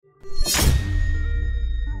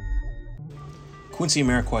Quincy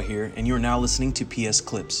Amarikwa here, and you are now listening to PS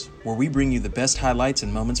Clips, where we bring you the best highlights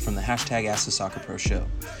and moments from the hashtag Ask the Soccer Pro show.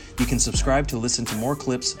 You can subscribe to listen to more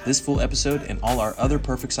clips, this full episode, and all our other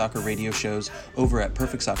Perfect Soccer radio shows over at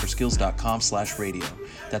perfectsoccerskills.com/radio.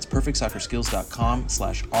 That's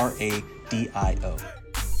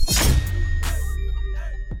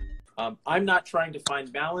perfectsoccerskills.com/RADIO. I'm not trying to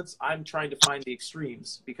find balance. I'm trying to find the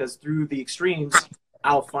extremes, because through the extremes,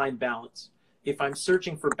 I'll find balance. If I'm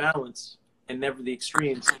searching for balance and never the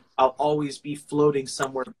extremes, I'll always be floating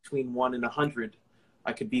somewhere between 1 and 100.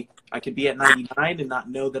 I could be at 99 and not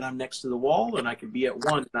know that I'm next to the wall, and I could be at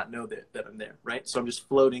 1 and not know that I'm there, right? So I'm just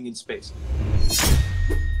floating in space.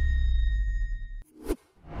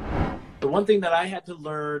 The one thing that I had to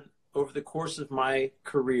learn over the course of my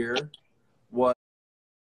career was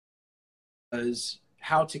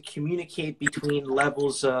how to communicate between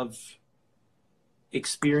levels of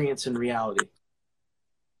experience and reality,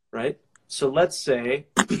 right? So let's say,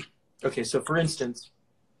 okay, so for instance,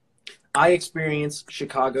 I experienced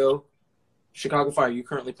Chicago Fire. You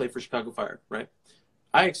currently play for Chicago Fire, right?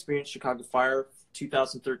 I experienced Chicago Fire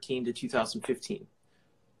 2013 to 2015.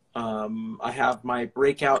 I have my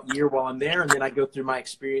breakout year while I'm there, and then I go through my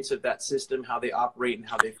experience of that system, how they operate and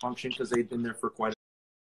how they function, because they've been there for quite a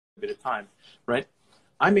bit of time, right?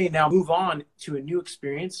 I may now move on to a new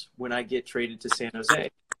experience when I get traded to San Jose.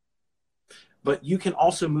 But you can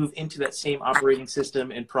also move into that same operating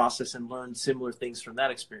system and process and learn similar things from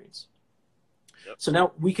that experience. Yep. So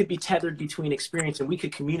now we could be tethered between experience, and we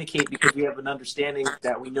could communicate because we have an understanding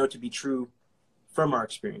that we know to be true from our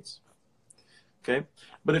experience. Okay?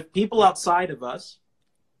 But if people outside of us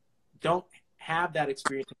don't have that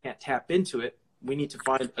experience and can't tap into it, we need to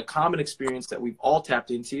find a common experience that we've all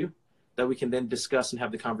tapped into that we can then discuss and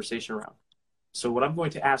have the conversation around. So what I'm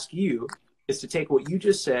going to ask you is to take what you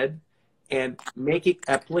just said and make it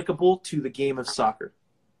applicable to the game of soccer.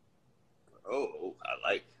 Oh,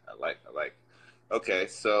 I like. Okay,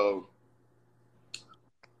 so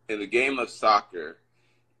in the game of soccer,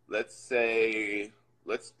 let's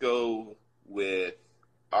go with,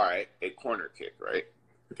 all right, a corner kick, right?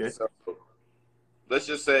 Okay. So let's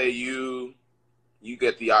just say you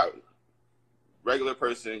get the regular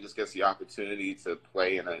person just gets the opportunity to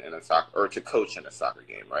play in a soccer, or to coach in a soccer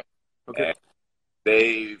game, right? Okay. And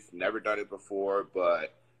they've never done it before,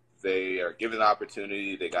 but they are given the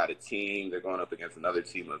opportunity. They got a team. They're going up against another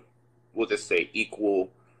team of, we'll just say,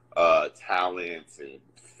 equal talents and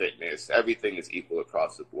fitness. Everything is equal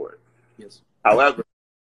across the board. Yes. However,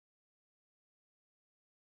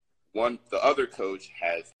 the other coach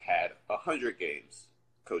has had 100 games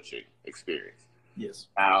coaching experience. Yes.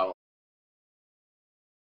 Now,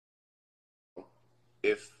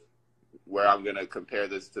 where I'm going to compare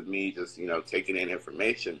this to me just, taking in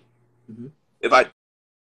information. Mm-hmm. If I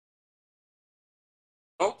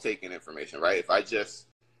don't take in information, right? If I just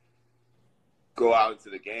go out into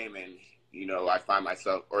the game and, I find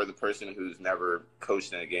myself, or the person who's never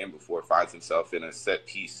coached in a game before finds himself in a set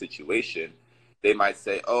piece situation, they might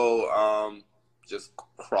say, just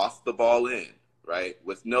cross the ball in, right?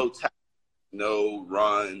 With no tackle, no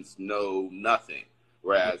runs, no nothing.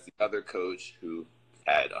 Whereas the other coach who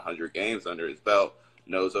had 100 games under his belt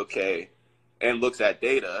knows, okay, and looks at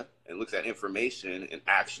data and looks at information and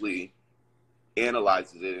actually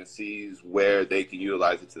analyzes it and sees where they can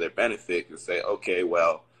utilize it to their benefit and say, okay,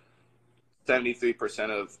 well, 73%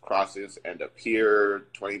 of crosses end up here,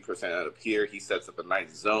 20% end up here. He sets up a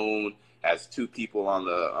nice zone, has two people on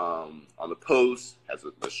the post, has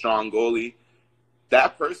a strong goalie.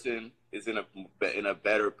 That person is in a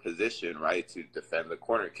better position, right, to defend the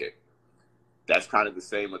corner kick. That's kind of the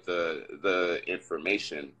same with the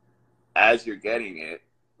information. As you're getting it,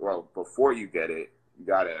 well, before you get it, you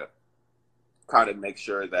gotta kind of make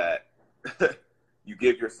sure that you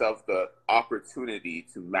give yourself the opportunity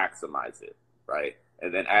to maximize it, right?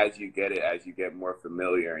 And then as you get it, as you get more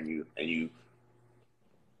familiar and you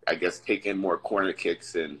I guess take in more corner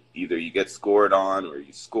kicks, and either you get scored on or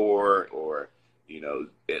you score, or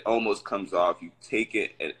it almost comes off. You take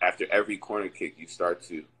it, and after every corner kick, you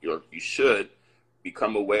should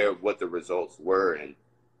become aware of what the results were, and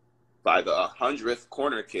by the 100th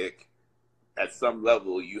corner kick, at some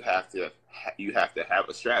level, you have to have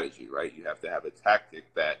a strategy, right? You have to have a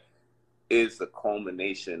tactic that is the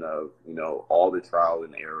culmination of, all the trial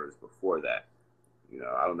and errors before that.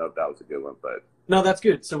 I don't know if that was a good one, but. No, that's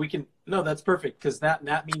good. So that's perfect, because that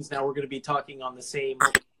means now we're going to be talking on the same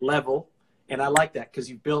level. And I like that, because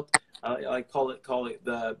you've built, I call it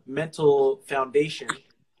the mental foundation,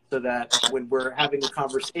 so that when we're having a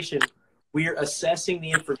conversation, we're assessing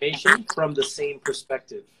the information from the same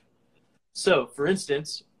perspective. So, for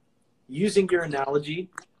instance, using your analogy,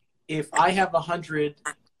 if I have 100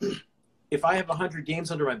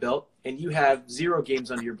 games under my belt and you have 0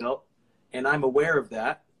 games under your belt, and I'm aware of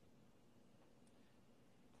that,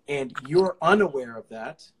 and you're unaware of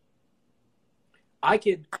that, I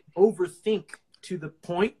could overthink to the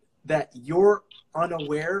point that you're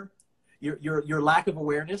unaware, your lack of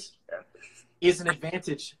awareness is an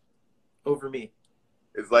advantage over me.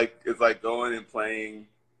 It's like going and playing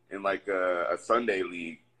in like a Sunday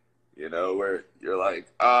league, you know, where you're like,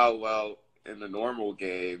 oh, well, in the normal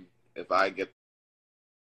game, if I get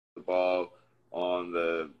the ball on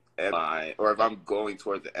the end line, or if I'm going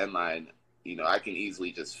towards the end line, you know, I can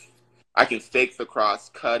easily I can fake the cross,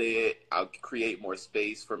 cut it, I'll create more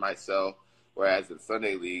space for myself. Whereas in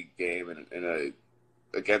Sunday league game and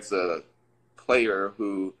against a player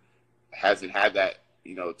who hasn't had that,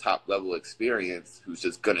 you know, top level experience, who's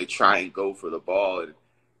just gonna try and go for the ball, and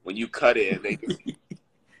when you cut it, and they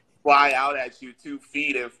fly out at you 2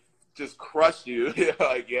 feet and just crush you.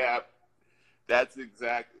 Like, yeah, that's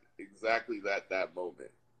exactly that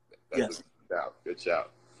moment. That's yes. Good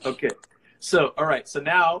shout. Okay. So, all right. So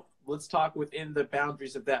now let's talk within the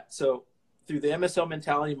boundaries of that. So through the MSL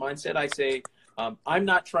mentality mindset, I say, I'm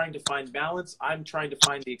not trying to find balance. I'm trying to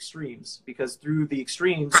find the extremes, because through the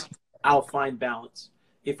extremes, I'll find balance.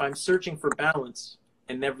 If I'm searching for balance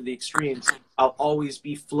and never the extremes, I'll always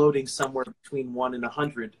be floating somewhere between 1 and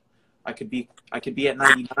 100. I could be at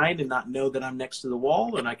 99 and not know that I'm next to the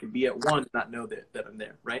wall, and I could be at 1 and not know that I'm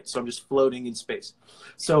there, right? So I'm just floating in space.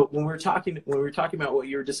 So when we're talking about what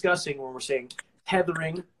you're discussing, when we're saying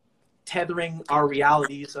tethering our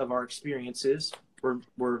realities of our experiences, we're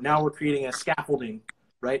creating a scaffolding,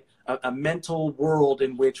 right? A mental world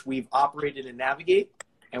in which we've operated and navigate,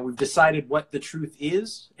 and we've decided what the truth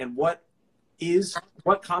is and what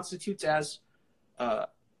constitutes as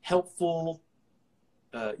helpful,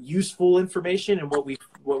 useful information, and what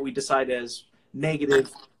we decide as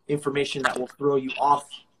negative information that will throw you off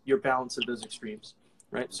your balance of those extremes,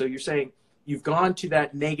 right? So you're saying you've gone to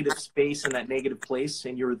that negative space and that negative place,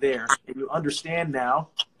 and you're there, and you understand now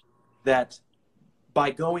that by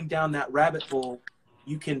going down that rabbit hole,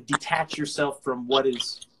 you can detach yourself from what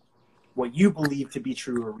you believe to be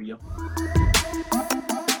true or real.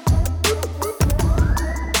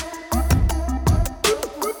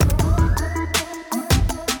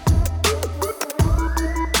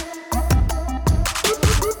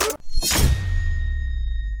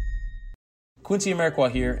 Quincy Amarikwa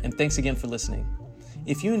here, and thanks again for listening.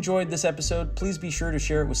 If you enjoyed this episode, please be sure to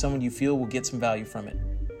share it with someone you feel will get some value from it.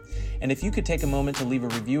 And if you could take a moment to leave a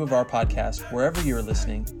review of our podcast wherever you're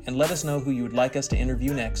listening and let us know who you would like us to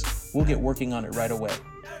interview next, we'll get working on it right away.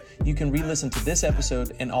 You can re-listen to this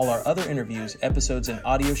episode and all our other interviews, episodes, and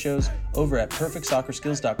audio shows over at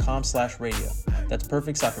perfectsoccerskills.com/radio. That's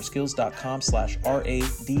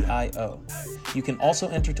perfectsoccerskills.com/RADIO. You can also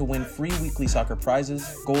enter to win free weekly soccer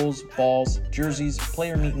prizes, goals, balls, jerseys,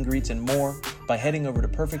 player meet and greets, and more by heading over to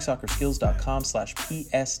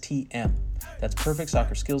perfectsoccerskills.com/PSTM. That's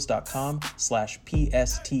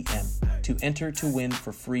perfectsoccerskills.com/PSTM to enter to win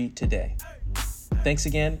for free today. Thanks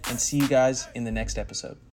again, and see you guys in the next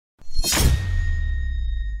episode.